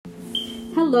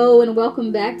Hello and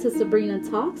welcome back to Sabrina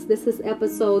Talks. This is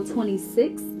episode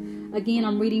 26. Again,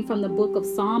 I'm reading from the book of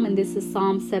Psalm, and this is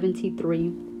Psalm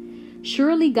 73.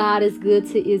 Surely God is good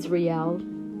to Israel,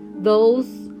 those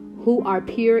who are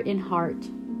pure in heart.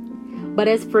 But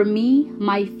as for me,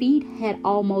 my feet had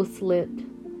almost slipped.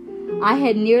 I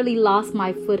had nearly lost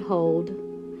my foothold.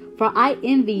 For I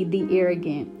envied the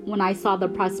arrogant when I saw the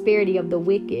prosperity of the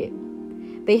wicked.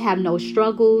 They have no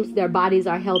struggles. Their bodies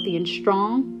are healthy and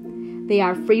strong. They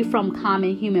are free from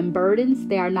common human burdens.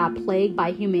 They are not plagued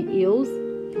by human ills.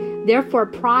 Therefore,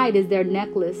 pride is their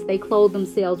necklace. They clothe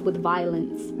themselves with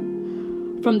violence.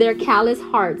 From their callous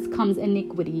hearts comes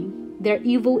iniquity. Their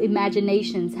evil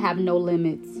imaginations have no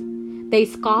limits. They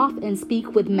scoff and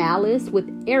speak with malice. With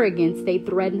arrogance, they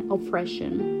threaten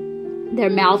oppression. Their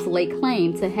mouths lay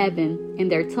claim to heaven, and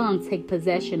their tongues take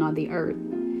possession on the earth.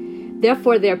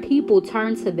 Therefore, their people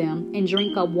turn to them and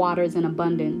drink up waters in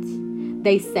abundance.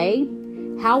 They say,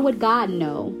 how would God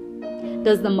know?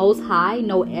 Does the Most High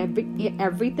know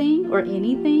everything or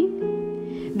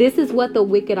anything? This is what the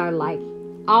wicked are like.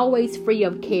 Always free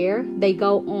of care, they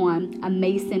go on,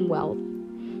 amassing wealth.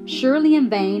 Surely in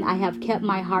vain I have kept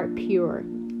my heart pure,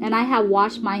 and I have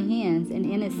washed my hands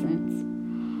in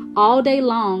innocence. All day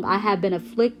long I have been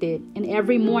afflicted, and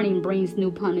every morning brings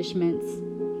new punishments.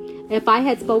 If I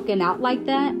had spoken out like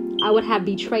that, I would have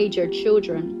betrayed your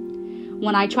children.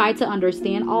 When I tried to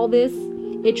understand all this,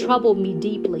 it troubled me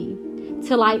deeply,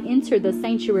 till I entered the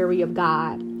sanctuary of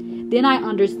God. Then I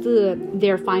understood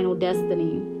their final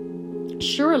destiny.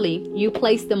 Surely you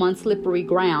placed them on slippery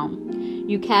ground.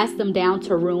 You cast them down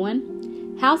to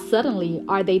ruin. How suddenly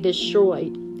are they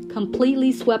destroyed,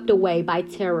 completely swept away by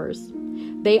terrors.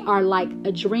 They are like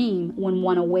a dream when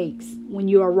one awakes. When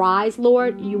you arise,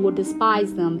 Lord, you will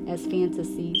despise them as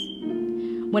fantasies.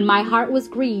 When my heart was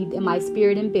grieved and my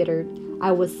spirit embittered,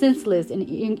 I was senseless and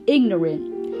ignorant.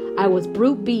 I was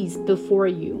brute beast before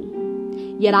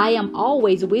you. Yet I am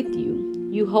always with you.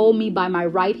 You hold me by my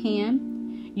right hand.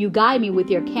 You guide me with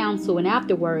your counsel, and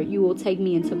afterward you will take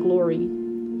me into glory.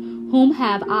 Whom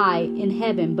have I in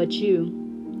heaven but you?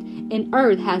 In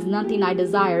earth has nothing I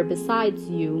desire besides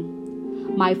you.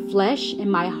 My flesh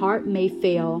and my heart may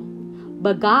fail,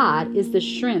 but God is the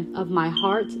strength of my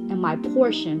heart and my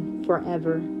portion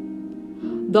forever.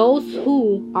 Those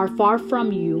who are far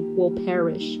from you will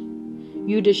perish.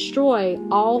 You destroy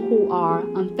all who are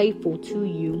unfaithful to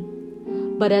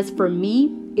you. But as for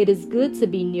me, it is good to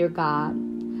be near God.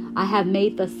 I have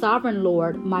made the sovereign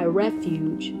Lord my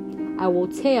refuge. I will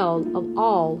tell of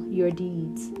all your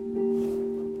deeds.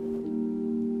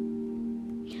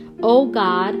 O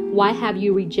God, why have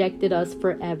you rejected us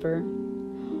forever?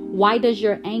 Why does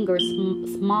your anger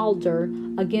smolder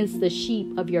against the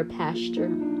sheep of your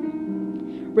pasture?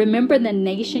 Remember the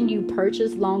nation you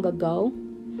purchased long ago,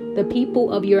 the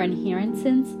people of your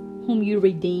inheritance whom you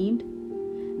redeemed,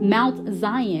 Mount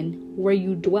Zion where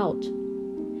you dwelt.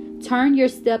 Turn your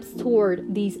steps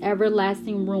toward these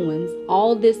everlasting ruins,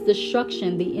 all this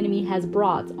destruction the enemy has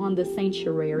brought on the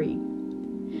sanctuary.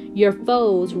 Your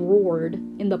foes roared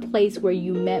in the place where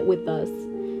you met with us.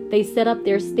 They set up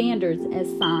their standards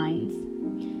as signs.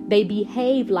 They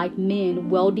behave like men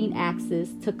wielding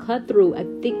axes to cut through a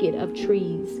thicket of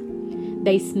trees.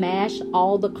 They smash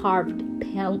all the carved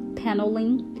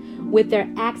paneling with their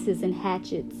axes and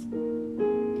hatchets.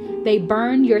 They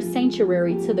burn your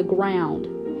sanctuary to the ground.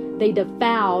 They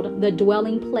defiled the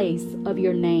dwelling place of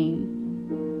your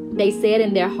name. They said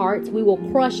in their hearts, we will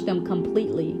crush them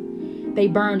completely. They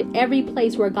burned every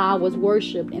place where God was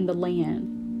worshipped in the land.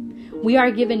 We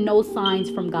are given no signs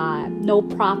from God. No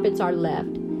prophets are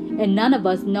left. And none of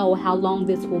us know how long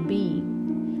this will be.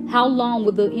 How long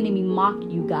will the enemy mock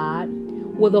you, God?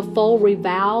 Will the foe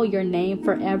revile your name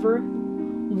forever?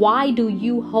 Why do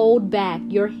you hold back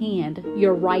your hand,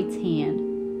 your right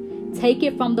hand? Take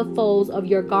it from the folds of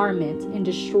your garment and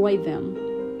destroy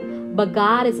them. But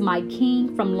God is my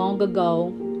king from long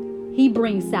ago. He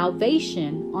brings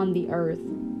salvation on the earth.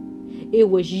 It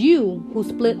was you who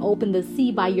split open the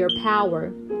sea by your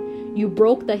power. You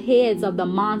broke the heads of the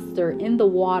monster in the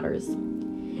waters.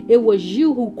 It was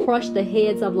you who crushed the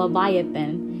heads of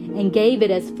Leviathan and gave it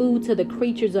as food to the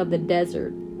creatures of the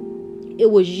desert.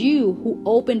 It was you who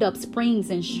opened up springs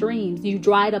and streams. You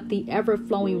dried up the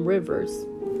ever-flowing rivers.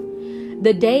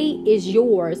 The day is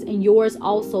yours, and yours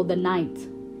also the night.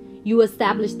 You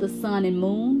established the sun and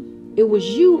moon. It was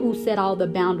you who set all the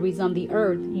boundaries on the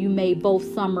earth. You made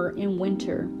both summer and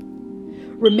winter.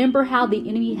 Remember how the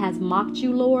enemy has mocked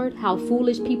you, Lord, how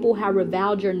foolish people have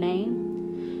reviled your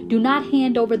name. Do not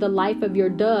hand over the life of your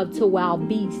dove to wild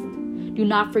beasts. Do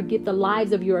not forget the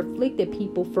lives of your afflicted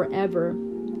people forever.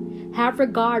 Have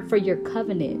regard for your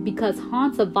covenant, because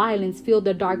haunts of violence fill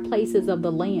the dark places of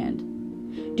the land.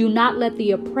 Do not let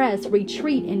the oppressed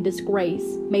retreat in disgrace.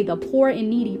 May the poor and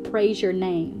needy praise your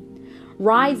name.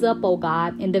 Rise up, O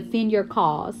God, and defend your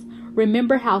cause.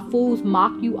 Remember how fools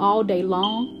mock you all day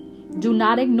long. Do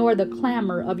not ignore the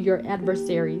clamor of your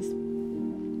adversaries.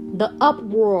 The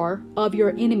uproar of your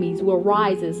enemies will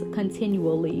rise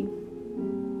continually.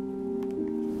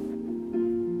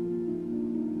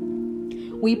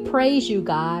 We praise you,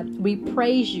 God. We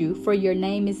praise you, for your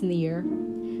name is near.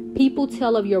 People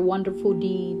tell of your wonderful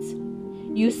deeds.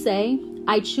 You say,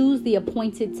 I choose the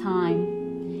appointed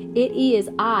time. It is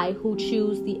I who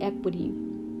choose the equity.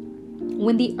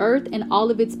 When the earth and all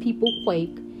of its people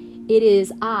quake, it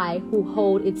is I who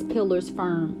hold its pillars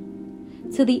firm.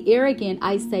 To the arrogant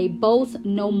I say, boast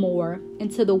no more,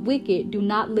 and to the wicked, do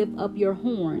not lift up your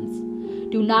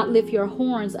horns. Do not lift your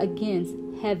horns against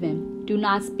heaven. Do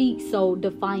not speak so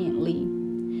defiantly.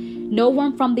 No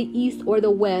one from the east or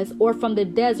the west or from the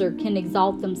desert can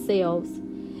exalt themselves.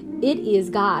 It is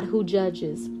God who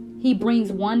judges. He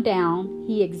brings one down,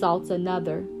 he exalts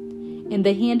another. In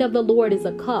the hand of the Lord is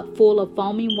a cup full of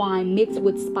foaming wine mixed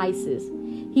with spices.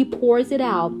 He pours it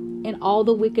out, and all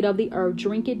the wicked of the earth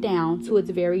drink it down to its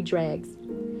very dregs.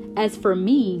 As for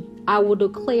me, I will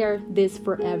declare this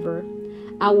forever.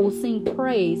 I will sing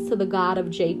praise to the God of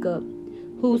Jacob,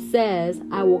 who says,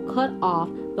 I will cut off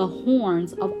the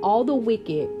horns of all the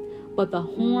wicked, but the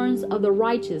horns of the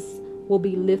righteous will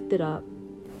be lifted up.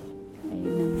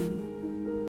 Amen.